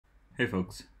Hey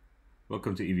folks,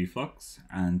 welcome to EV Flux,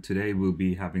 and today we'll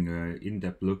be having an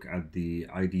in-depth look at the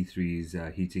ID3's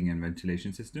heating and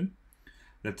ventilation system.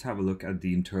 Let's have a look at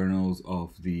the internals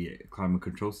of the climate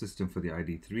control system for the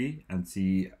ID3 and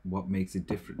see what makes it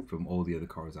different from all the other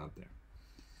cars out there.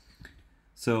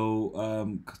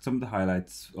 So some of the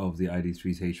highlights of the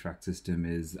ID3's HVAC system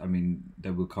is,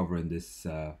 that we'll cover in this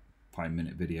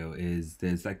 5-minute video is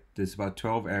there's about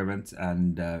 12 air vents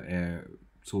and air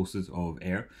sources of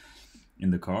air in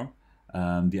the car.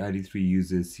 The ID3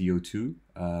 uses CO2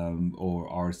 or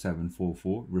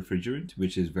R744 refrigerant,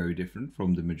 which is very different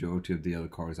from the majority of the other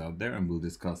cars out there, and we'll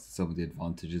discuss some of the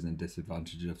advantages and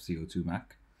disadvantages of CO2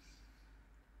 MAC.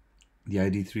 The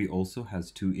ID3 also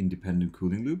has 2 independent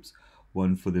cooling loops,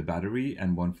 one for the battery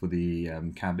and one for the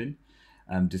cabin.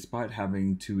 Despite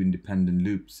having 2 independent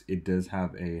loops, it does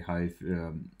have a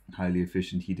highly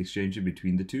efficient heat exchanger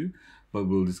between the two, but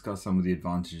we'll discuss some of the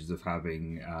advantages of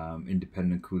having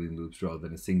independent cooling loops rather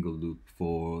than a single loop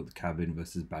for the cabin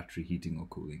versus battery heating or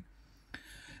cooling.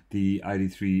 The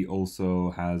ID3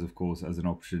 also has, of course, as an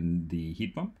option, the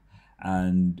heat pump,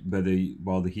 and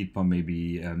while the heat pump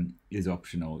maybe is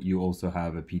optional, you also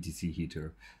have a PTC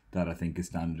heater that I think is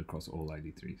standard across all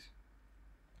ID3s.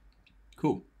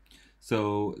 Cool.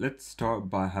 So let's start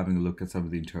by having a look at some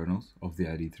of the internals of the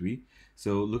ID3.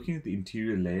 So looking at the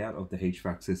interior layout of the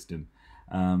HVAC system,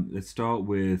 let's start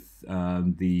with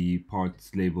the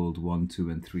parts labeled 1, 2,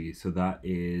 and 3. So that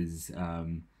is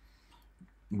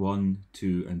 1,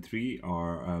 2, and 3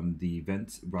 are the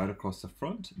vents right across the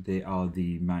front. They are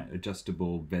the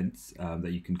adjustable vents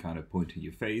that you can kind of point to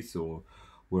your face or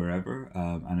wherever,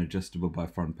 and adjustable by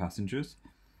front passengers.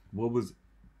 What was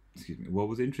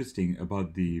interesting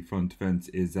about the front vents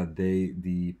is that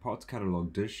the parts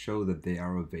catalog does show that they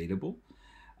are available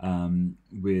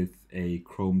with a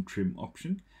chrome trim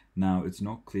option. Now, it's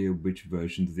not clear which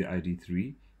versions of the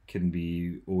ID3 can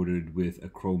be ordered with a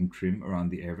chrome trim around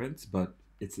the air vents, but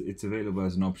it's available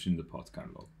as an option in the parts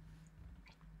catalog.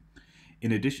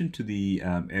 In addition to the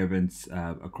air vents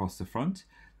across the front,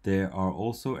 there are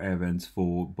also air vents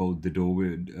for both the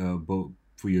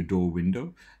for your door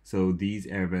window. So these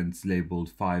air vents labeled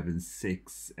 5 and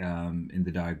 6 in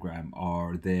the diagram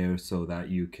are there so that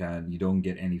you don't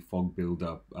get any fog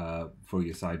buildup for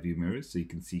your side view mirrors, so you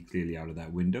can see clearly out of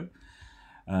that window.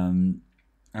 And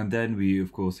then we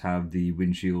of course have the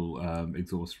windshield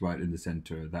exhaust right in the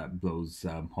center that blows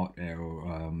hot air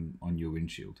on your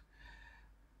windshield.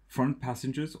 Front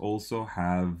passengers also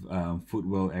have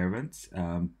footwell air vents,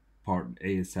 part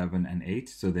A7 and 8,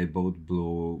 so they both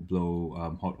blow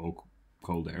hot or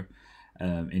cold air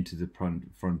into the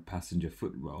front passenger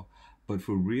footwell. But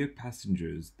for rear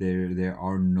passengers, there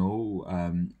are no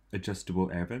adjustable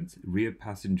air vents. Rear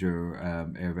passenger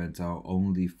air vents are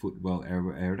only footwell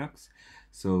air ducts.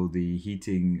 So the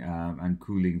heating and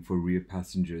cooling for rear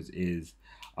passengers is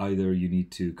either you need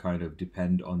to kind of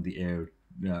depend on the air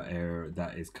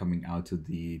that is coming out of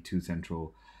the 2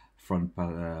 central front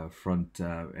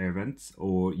air vents,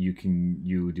 or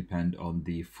you depend on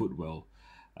the footwell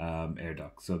air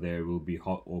duct. So there will be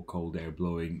hot or cold air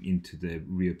blowing into the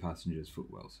rear passengers'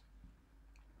 footwells.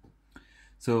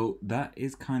 So that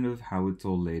is kind of how it's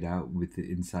all laid out with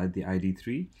inside the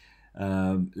ID3.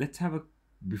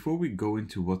 Before we go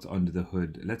into what's under the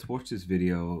hood, let's watch this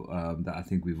video that I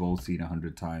think we've all seen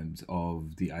 100 times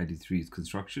of the ID3's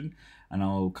construction, and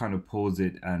I'll kind of pause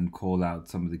it and call out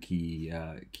some of the key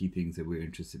things that we're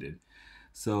interested in.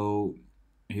 So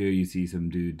here you see some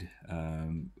dude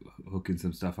hooking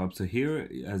some stuff up. So here,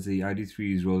 as the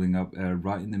ID3 is rolling up,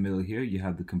 right in the middle here, you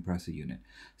have the compressor unit.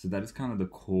 So that is kind of the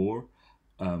core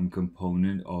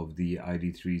component of the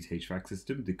ID3's HVAC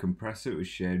system. The compressor is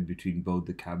shared between both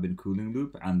the cabin cooling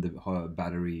loop and the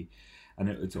battery, and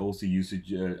it's also used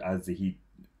as the heat.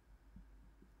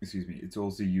 It's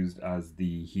also used as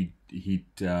the heat.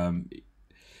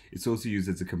 It's also used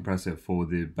as a compressor for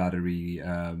the battery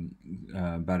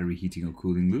heating or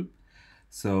cooling loop.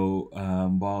 So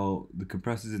while the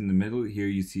compressor is in the middle, here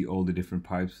you see all the different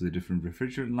pipes for the different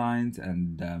refrigerant lines,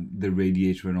 and the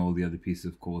radiator and all the other pieces,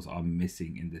 of course, are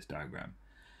missing in this diagram.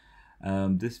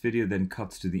 This video then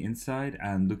cuts to the inside,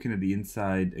 and looking at the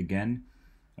inside again,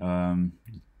 let's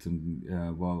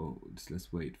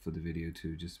wait for the video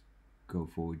to just go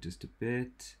forward just a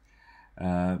bit.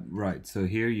 Right, so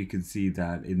here you can see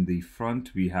that in the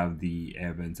front we have the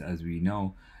air vents as we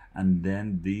know, and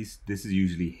then this is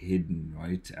usually hidden,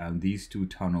 right? These 2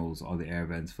 tunnels are the air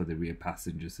vents for the rear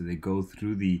passengers, so they go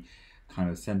through the kind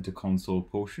of center console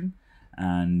portion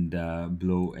and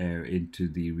blow air into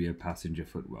the rear passenger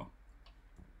footwell.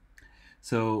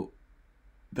 So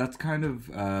that's kind of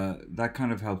that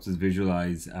kind of helps us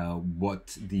visualize um,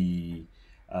 what we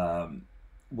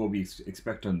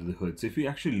expect under the hood. So if we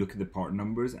actually look at the part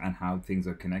numbers and how things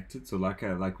are connected, so like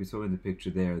we saw in the picture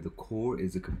there, the core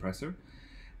is a compressor.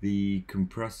 The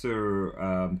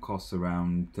compressor costs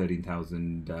around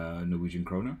 13,000 Norwegian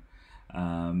kroner.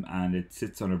 And it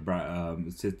sits on a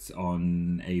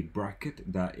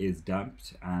bracket that is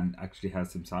damped and actually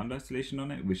has some sound isolation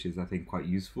on it, which is, I think, quite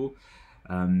useful.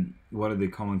 One of the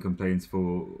common complaints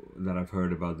that I've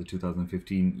heard about the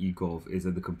 2015 e-Golf is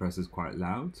that the compressor is quite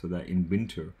loud, so that in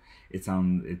winter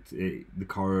the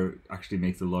car actually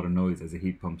makes a lot of noise as the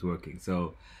heat pump's working.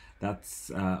 So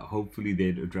that's hopefully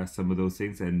they'd address some of those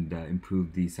things and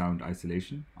improve the sound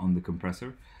isolation on the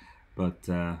compressor. But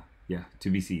yeah, to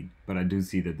be seen. But I do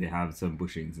see that they have some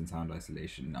bushings and sound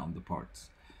isolation on the parts.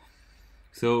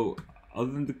 So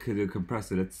other than the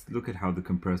compressor, let's look at how the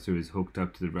compressor is hooked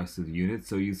up to the rest of the unit.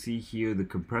 So you see here the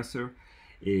compressor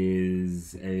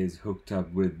is hooked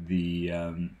up with the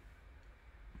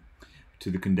to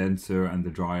the condenser and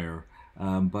the dryer.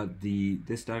 But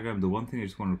this diagram, the one thing I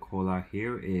just want to call out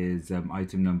here is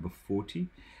item number 40.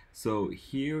 So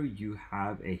here you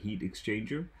have a heat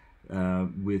exchanger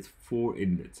with 4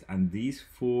 inlets, and these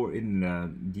four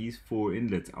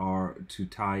inlets are to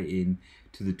tie in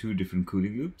to the 2 different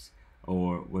cooling loops,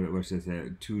 or what should I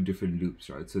say, 2 different loops,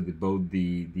 right? So both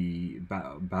the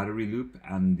battery loop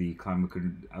and the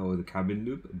the cabin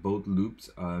loop, both loops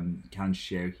can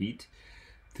share heat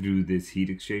through this heat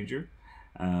exchanger.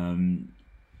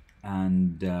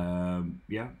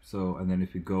 Yeah, so and then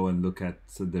if we go and look at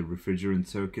the refrigerant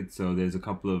circuit, so there's a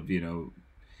couple of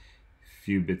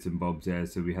few bits and bobs there.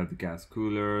 So we have the gas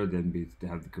cooler, then we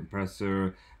have the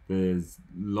compressor, there's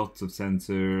lots of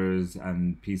sensors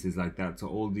and pieces like that. So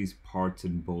all these parts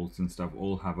and bolts and stuff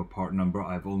all have a part number.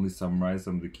 I've only summarized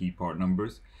some of the key part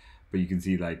numbers, but you can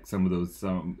see like some of those,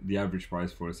 the average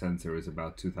price for a sensor is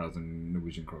about 2,000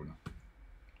 Norwegian kroner.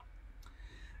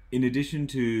 In addition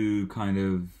to kind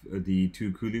of the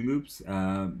 2 cooling loops,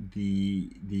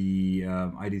 the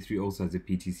ID3 also has a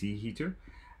PTC heater,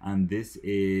 and this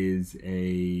is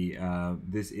the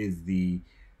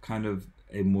kind of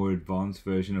a more advanced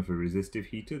version of a resistive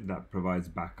heater that provides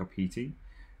backup heating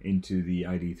into the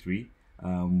ID3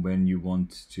 when you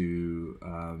want to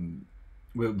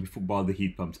while the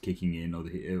heat pump's kicking in, or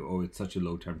it's such a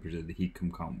low temperature the heat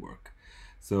pump can't work.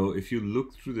 So if you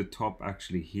look through the top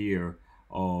actually here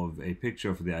of a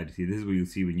picture of the ID3, this is what you'll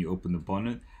see when you open the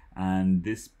bonnet. And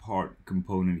this part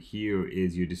component here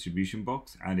is your distribution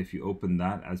box, and if you open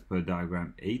that as per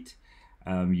diagram 8,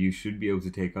 you should be able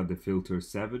to take out the filter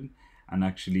 7, and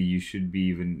actually you should be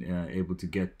even able to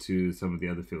get to some of the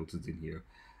other filters in here.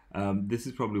 This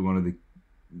is probably one of the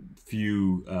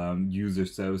few user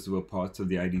serviceable parts of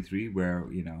the ID3 where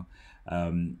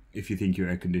if you think your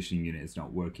air conditioning unit is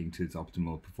not working to its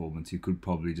optimal performance, you could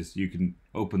probably you can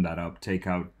open that up, take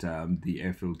out the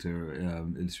air filter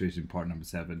illustration part number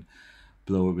 7,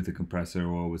 blow it with a compressor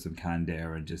or with some canned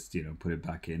air, and just put it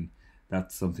back in.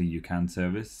 That's something you can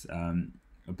service,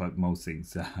 but most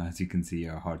things as you can see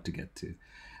are hard to get to.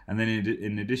 And then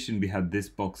in addition, we have this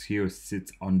box here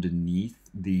sits underneath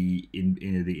the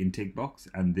intake box,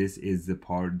 and this is the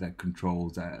part that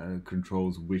controls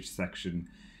which section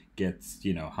gets,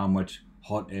 how much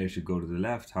hot air should go to the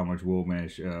left, how much warm air,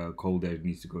 cold air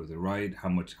needs to go to the right, how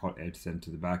much hot air to send to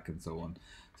the back, and so on.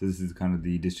 So this is kind of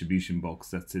the distribution box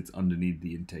that sits underneath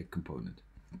the intake component.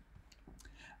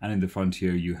 And in the front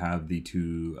here, you have the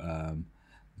two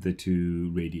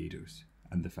radiators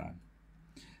and the fan.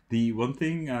 The one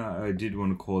thing I did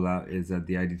want to call out is that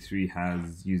the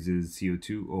ID3 uses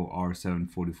CO2 or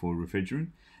R744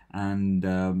 refrigerant, and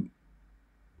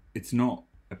it's not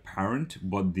apparent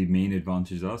what the main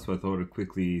advantages are, so I thought I'd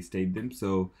quickly state them.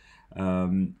 So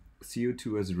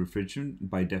CO2 as a refrigerant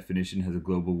by definition has a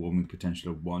global warming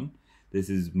potential of 1. This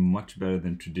is much better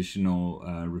than traditional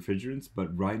refrigerants,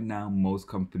 but right now most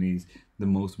companies, the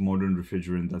most modern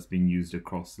refrigerant that's being used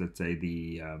across, let's say,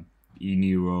 the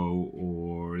E-Nero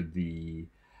or the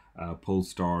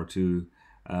Polestar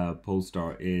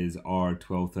Polestar is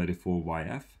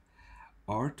R1234YF.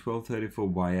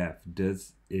 R1234YF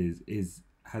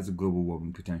has a global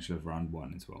warming potential of around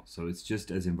 1 as well, so it's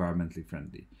just as environmentally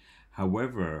friendly.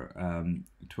 However,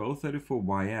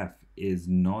 1234YF is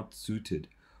not suited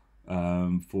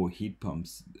for heat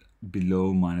pumps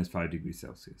below -5 degrees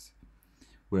Celsius,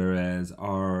 whereas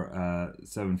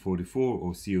R744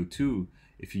 or CO2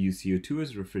 if you use CO2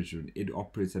 as a refrigerant, it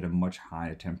operates at a much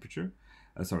higher temperature,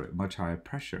 much higher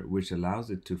pressure, which allows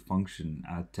it to function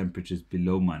at temperatures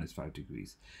below -5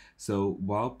 degrees. So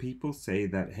while people say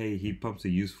that, hey, heat pumps are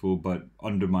useful, but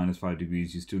under -5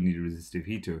 degrees, you still need a resistive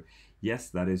heater. Yes,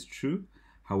 that is true.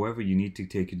 However, you need to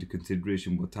take into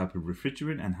consideration what type of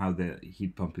refrigerant and how the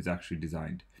heat pump is actually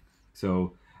designed.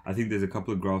 So I think there's a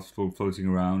couple of graphs floating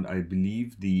around. I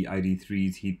believe the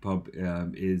ID3's heat pump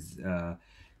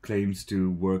claims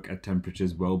to work at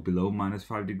temperatures well below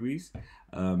 -5 degrees.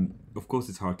 Of course,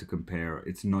 it's hard to compare.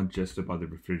 It's not just about the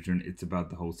refrigerant; it's about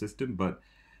the whole system. But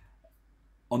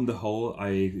on the whole,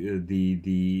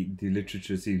 the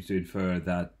literature seems to infer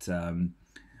that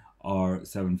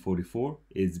R744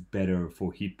 is better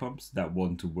for heat pumps that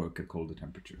want to work at colder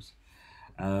temperatures.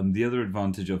 The other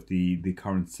advantage of the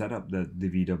current setup that the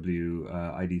VW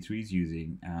ID3 is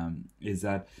using is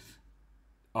that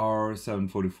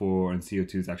R744 and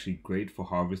CO2 is actually great for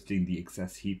harvesting the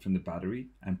excess heat from the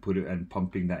battery and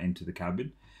pumping that into the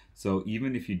cabin. So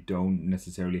even if you don't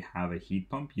necessarily have a heat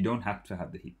pump, you don't have to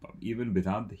have the heat pump. Even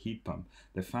without the heat pump,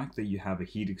 the fact that you have a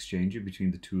heat exchanger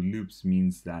between the two loops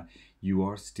means that you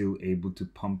are still able to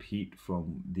pump heat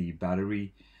from the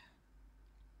battery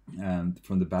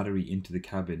into the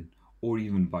cabin, or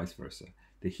even vice versa.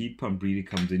 The heat pump really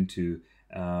comes into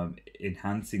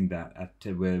enhancing that at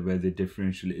where the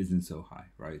differential isn't so high,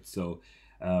 right? So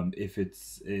if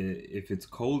it's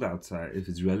cold outside, if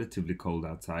it's relatively cold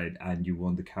outside, and you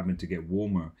want the cabin to get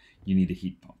warmer, you need a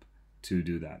heat pump to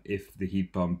do that. If the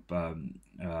heat pump,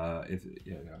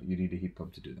 you need a heat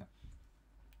pump to do that.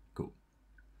 Cool.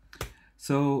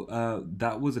 So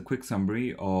that was a quick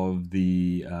summary of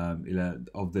the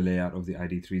layout of the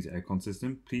ID3's aircon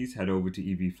system. Please head over to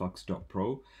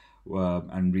evflux.pro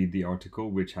and read the article,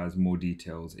 which has more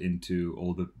details into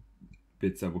all the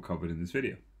bits that were covered in this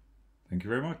video. Thank you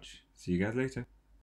very much. See you guys later.